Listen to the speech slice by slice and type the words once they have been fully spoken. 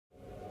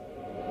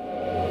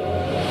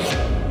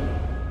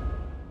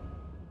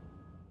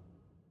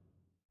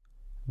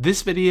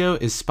This video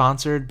is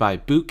sponsored by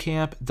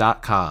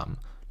Bootcamp.com.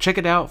 Check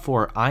it out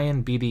for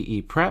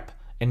INBDE prep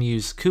and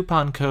use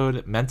coupon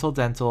code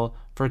MENTALDENTAL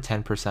for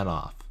 10%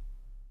 off.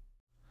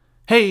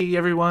 Hey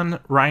everyone,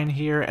 Ryan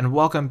here, and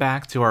welcome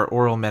back to our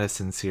oral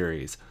medicine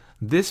series.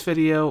 This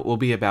video will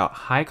be about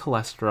high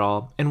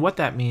cholesterol and what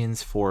that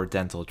means for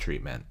dental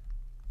treatment.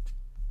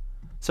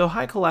 So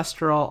high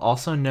cholesterol,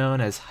 also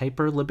known as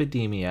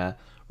hyperlipidemia,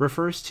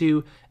 refers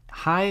to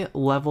high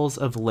levels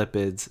of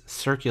lipids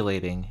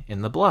circulating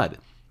in the blood.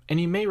 And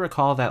you may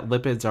recall that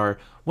lipids are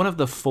one of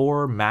the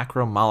 4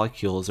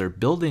 macromolecules or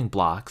building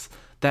blocks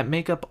that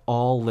make up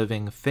all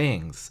living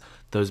things,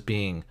 those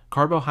being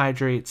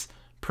carbohydrates,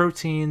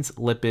 proteins,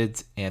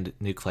 lipids, and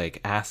nucleic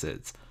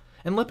acids.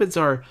 And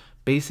lipids are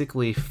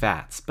basically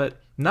fats,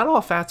 but not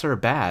all fats are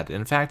bad.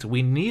 In fact,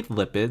 we need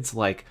lipids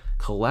like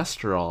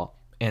cholesterol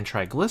and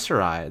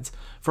triglycerides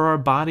for our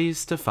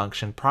bodies to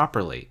function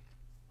properly.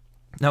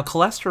 Now,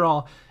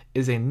 cholesterol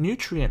is a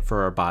nutrient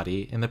for our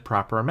body in the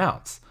proper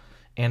amounts,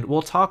 and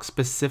we'll talk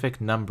specific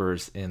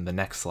numbers in the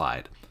next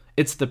slide.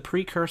 It's the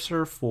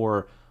precursor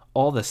for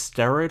all the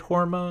steroid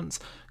hormones,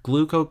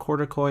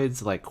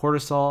 glucocorticoids like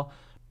cortisol,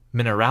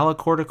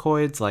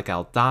 mineralocorticoids like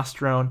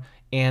aldosterone,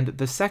 and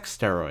the sex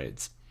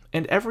steroids.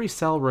 And every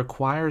cell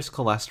requires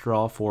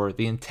cholesterol for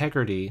the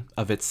integrity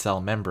of its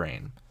cell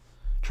membrane.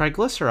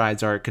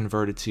 Triglycerides are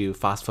converted to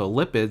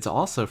phospholipids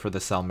also for the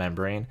cell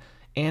membrane,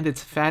 and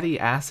its fatty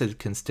acid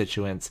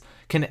constituents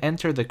can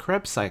enter the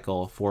Krebs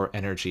cycle for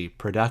energy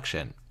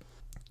production.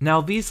 Now,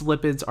 these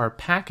lipids are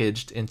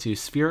packaged into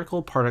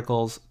spherical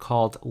particles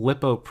called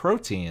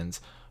lipoproteins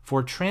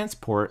for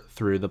transport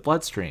through the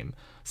bloodstream.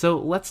 So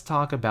let's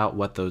talk about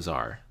what those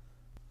are.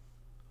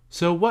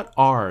 So what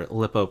are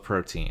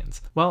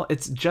lipoproteins? Well,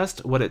 it's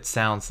just what it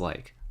sounds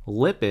like: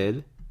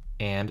 lipid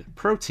and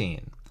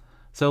protein.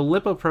 So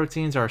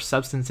lipoproteins are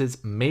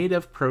substances made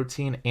of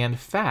protein and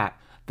fat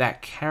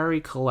that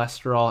carry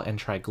cholesterol and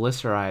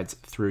triglycerides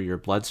through your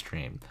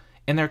bloodstream,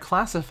 and they're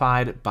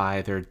classified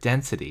by their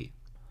density.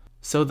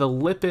 So the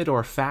lipid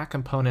or fat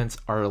components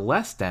are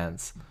less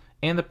dense,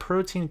 and the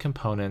protein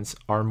components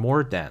are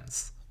more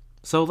dense.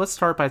 So let's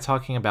start by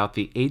talking about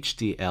the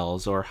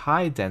HDLs, or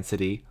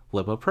high-density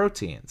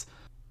lipoproteins.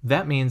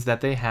 That means that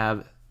they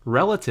have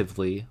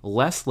relatively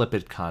less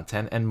lipid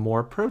content and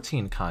more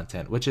protein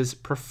content, which is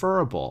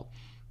preferable.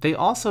 They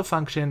also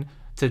function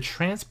to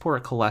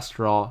transport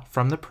cholesterol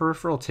from the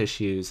peripheral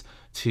tissues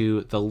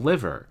to the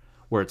liver,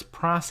 where it's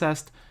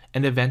processed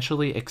and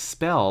eventually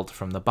expelled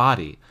from the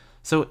body.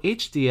 So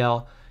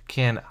HDL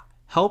can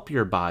help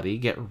your body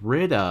get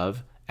rid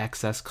of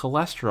excess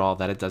cholesterol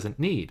that it doesn't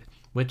need,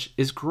 which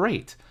is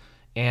great.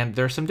 And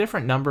there's some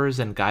different numbers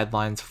and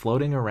guidelines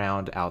floating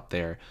around out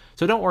there,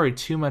 so don't worry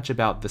too much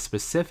about the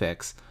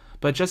specifics,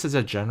 but just as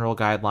a general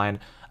guideline,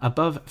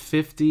 above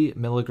 50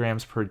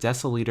 milligrams per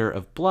deciliter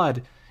of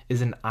blood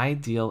is an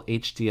ideal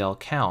HDL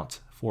count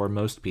for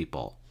most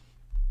people.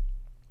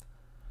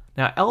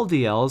 Now,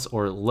 LDLs,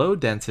 or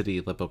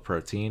low-density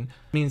lipoprotein,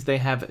 means they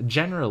have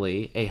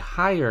generally a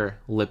higher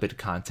lipid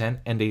content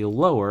and a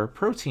lower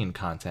protein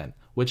content,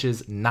 which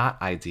is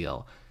not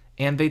ideal.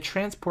 And they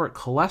transport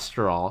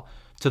cholesterol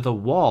to the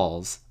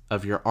walls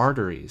of your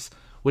arteries,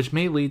 which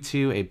may lead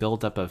to a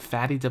buildup of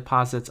fatty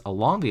deposits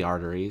along the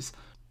arteries,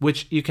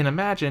 which you can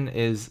imagine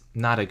is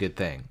not a good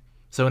thing.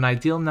 So an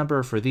ideal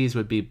number for these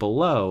would be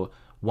below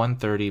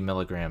 130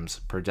 milligrams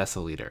per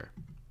deciliter.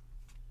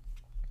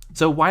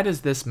 So why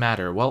does this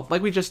matter? Well,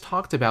 like we just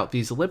talked about,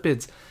 these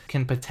lipids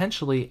can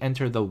potentially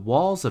enter the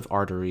walls of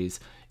arteries,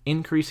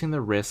 increasing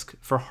the risk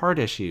for heart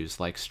issues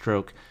like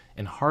stroke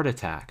and heart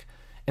attack.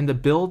 And the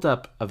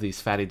buildup of these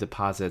fatty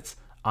deposits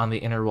on the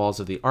inner walls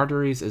of the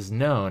arteries is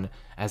known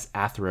as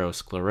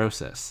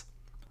atherosclerosis.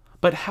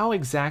 But how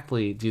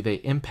exactly do they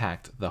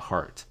impact the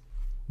heart?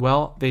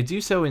 Well, they do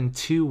so in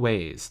 2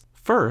 ways.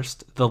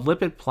 First, the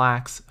lipid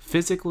plaques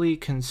physically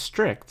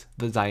constrict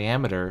the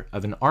diameter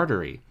of an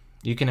artery.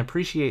 You can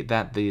appreciate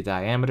that the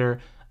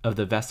diameter of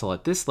the vessel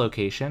at this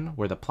location,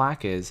 where the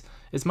plaque is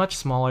much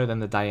smaller than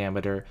the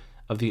diameter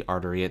of the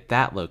artery at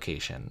that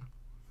location.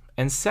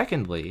 And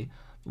secondly,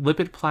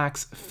 lipid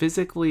plaques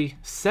physically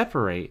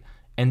separate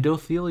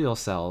endothelial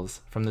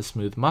cells from the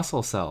smooth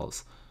muscle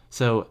cells.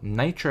 So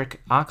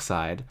nitric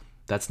oxide,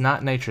 that's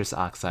not nitrous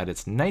oxide,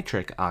 it's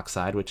nitric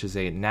oxide, which is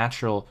a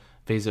natural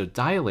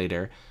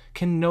vasodilator,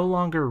 can no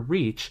longer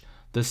reach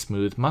the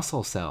smooth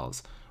muscle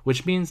cells,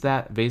 which means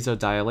that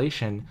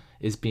vasodilation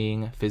is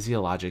being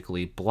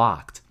physiologically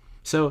blocked.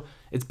 So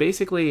it's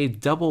basically a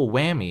double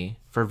whammy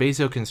for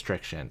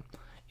vasoconstriction,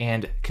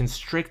 and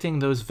constricting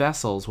those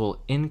vessels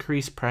will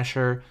increase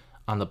pressure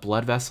on the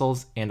blood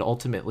vessels and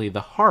ultimately the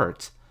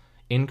heart,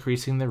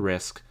 increasing the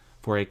risk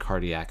for a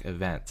cardiac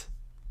event.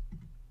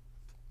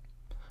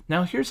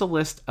 Now here's a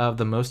list of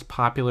the most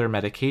popular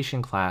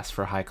medication class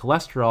for high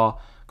cholesterol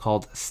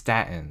called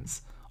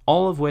statins,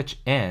 all of which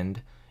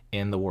end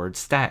in the word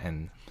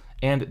statin.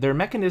 And their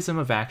mechanism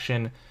of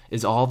action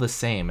is all the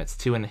same. It's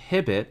to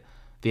inhibit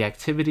the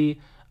activity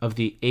of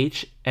the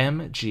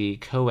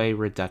HMG-CoA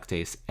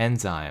reductase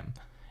enzyme.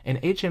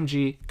 And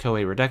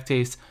HMG-CoA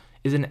reductase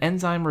is an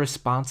enzyme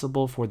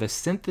responsible for the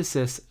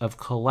synthesis of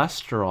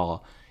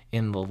cholesterol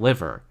in the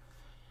liver.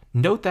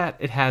 Note that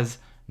it has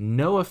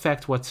no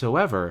effect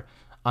whatsoever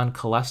on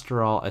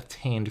cholesterol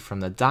attained from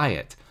the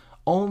diet,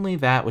 only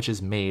that which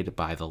is made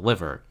by the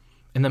liver.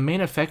 And the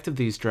main effect of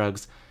these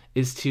drugs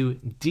is to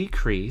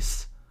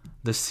decrease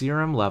the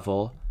serum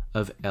level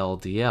of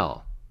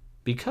LDL,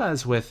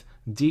 because with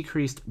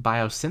decreased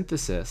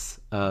biosynthesis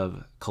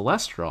of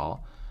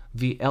cholesterol,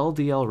 the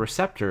LDL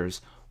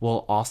receptors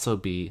will also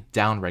be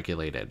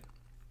downregulated.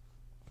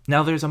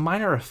 Now, there's a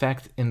minor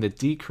effect in the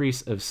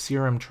decrease of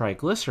serum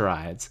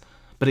triglycerides,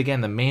 but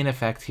again, the main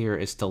effect here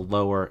is to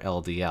lower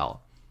LDL.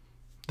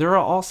 There are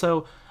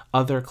also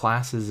other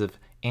classes of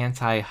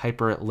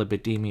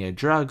anti-hyperlipidemia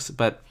drugs,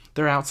 but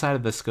they're outside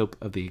of the scope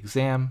of the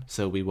exam,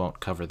 so we won't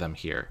cover them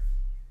here.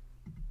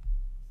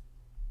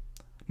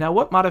 Now,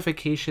 what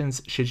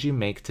modifications should you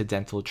make to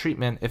dental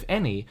treatment, if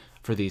any,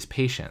 for these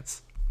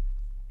patients?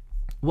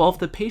 Well, if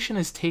the patient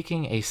is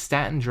taking a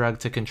statin drug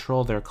to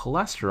control their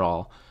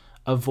cholesterol,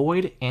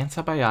 avoid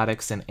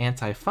antibiotics and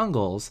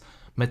antifungals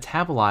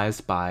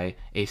metabolized by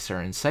a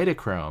certain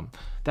cytochrome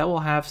that will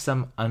have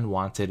some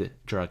unwanted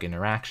drug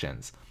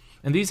interactions.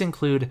 And these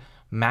include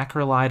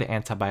macrolide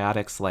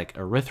antibiotics like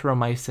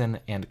erythromycin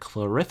and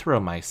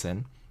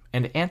clarithromycin,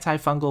 and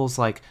antifungals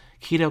like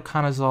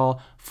ketoconazole,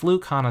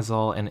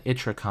 fluconazole, and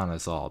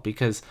itraconazole,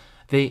 because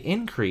they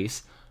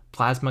increase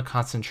plasma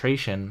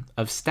concentration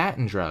of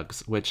statin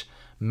drugs, which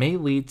may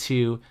lead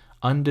to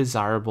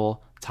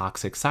undesirable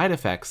toxic side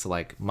effects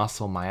like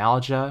muscle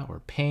myalgia or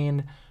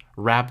pain,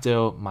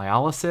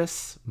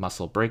 rhabdomyolysis,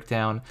 muscle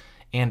breakdown,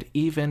 and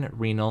even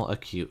renal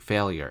acute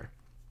failure.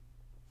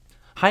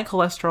 High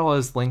cholesterol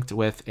is linked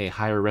with a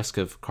higher risk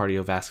of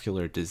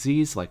cardiovascular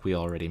disease, like we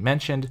already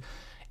mentioned,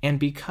 and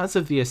because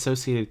of the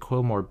associated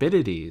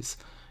comorbidities,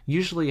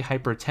 usually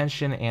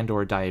hypertension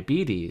and/or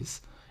diabetes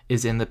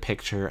is in the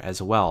picture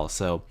as well.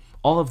 So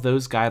all of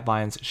those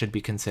guidelines should be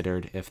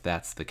considered if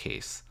that's the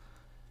case.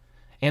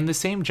 And the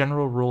same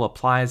general rule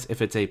applies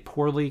if it's a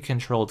poorly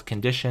controlled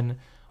condition.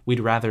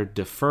 We'd rather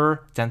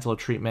defer dental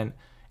treatment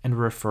and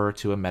refer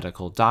to a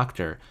medical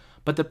doctor.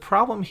 But the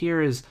problem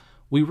here is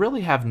we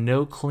really have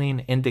no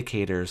clean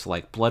indicators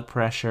like blood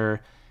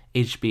pressure,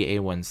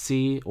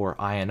 HbA1c, or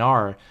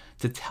INR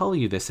to tell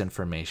you this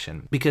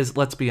information. Because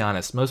let's be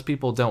honest, most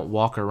people don't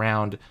walk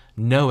around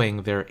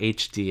knowing their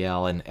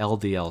HDL and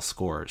LDL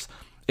scores.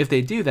 If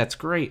they do, that's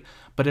great,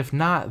 but if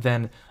not,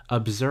 then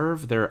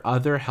observe their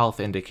other health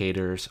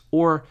indicators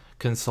or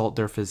consult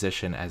their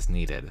physician as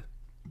needed.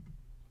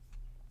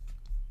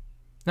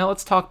 Now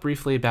let's talk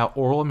briefly about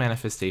oral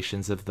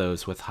manifestations of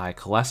those with high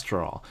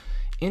cholesterol.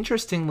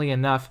 Interestingly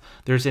enough,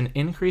 there's an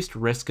increased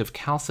risk of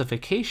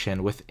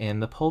calcification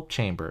within the pulp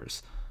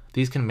chambers.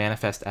 These can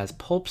manifest as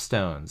pulp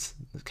stones,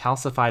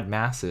 calcified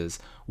masses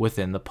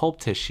within the pulp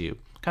tissue,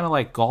 kind of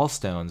like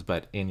gallstones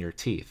but in your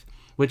teeth,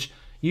 which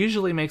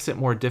usually makes it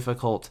more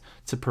difficult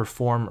to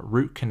perform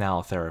root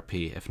canal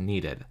therapy if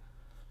needed.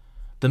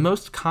 The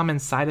most common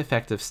side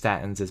effect of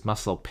statins is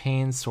muscle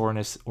pain,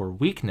 soreness, or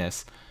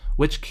weakness,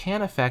 which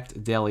can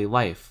affect daily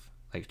life,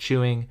 like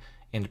chewing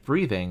and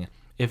breathing,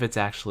 if it's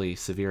actually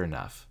severe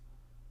enough.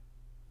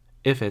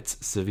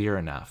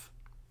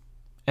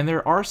 And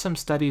there are some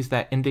studies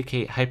that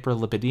indicate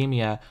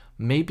hyperlipidemia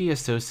may be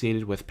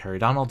associated with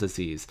periodontal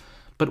disease,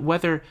 but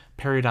whether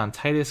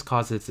periodontitis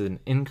causes an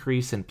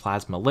increase in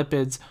plasma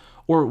lipids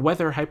or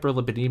whether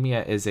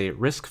hyperlipidemia is a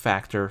risk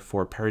factor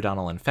for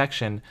periodontal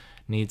infection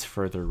needs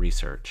further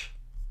research.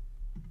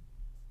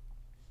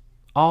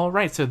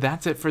 Alright, so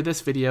that's it for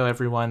this video,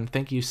 everyone.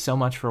 Thank you so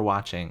much for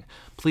watching.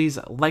 Please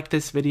like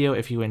this video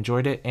if you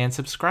enjoyed it, and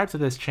subscribe to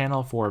this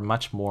channel for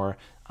much more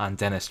on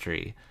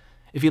dentistry.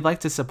 If you'd like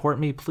to support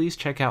me, please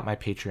check out my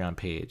Patreon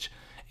page.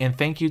 And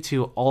thank you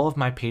to all of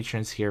my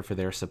patrons here for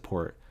their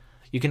support.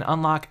 You can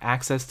unlock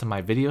access to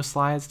my video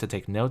slides to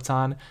take notes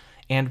on,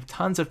 and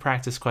tons of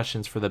practice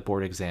questions for the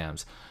board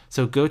exams.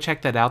 So go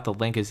check that out, the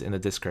link is in the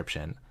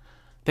description.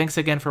 Thanks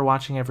again for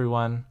watching,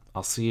 everyone.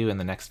 I'll see you in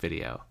the next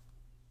video.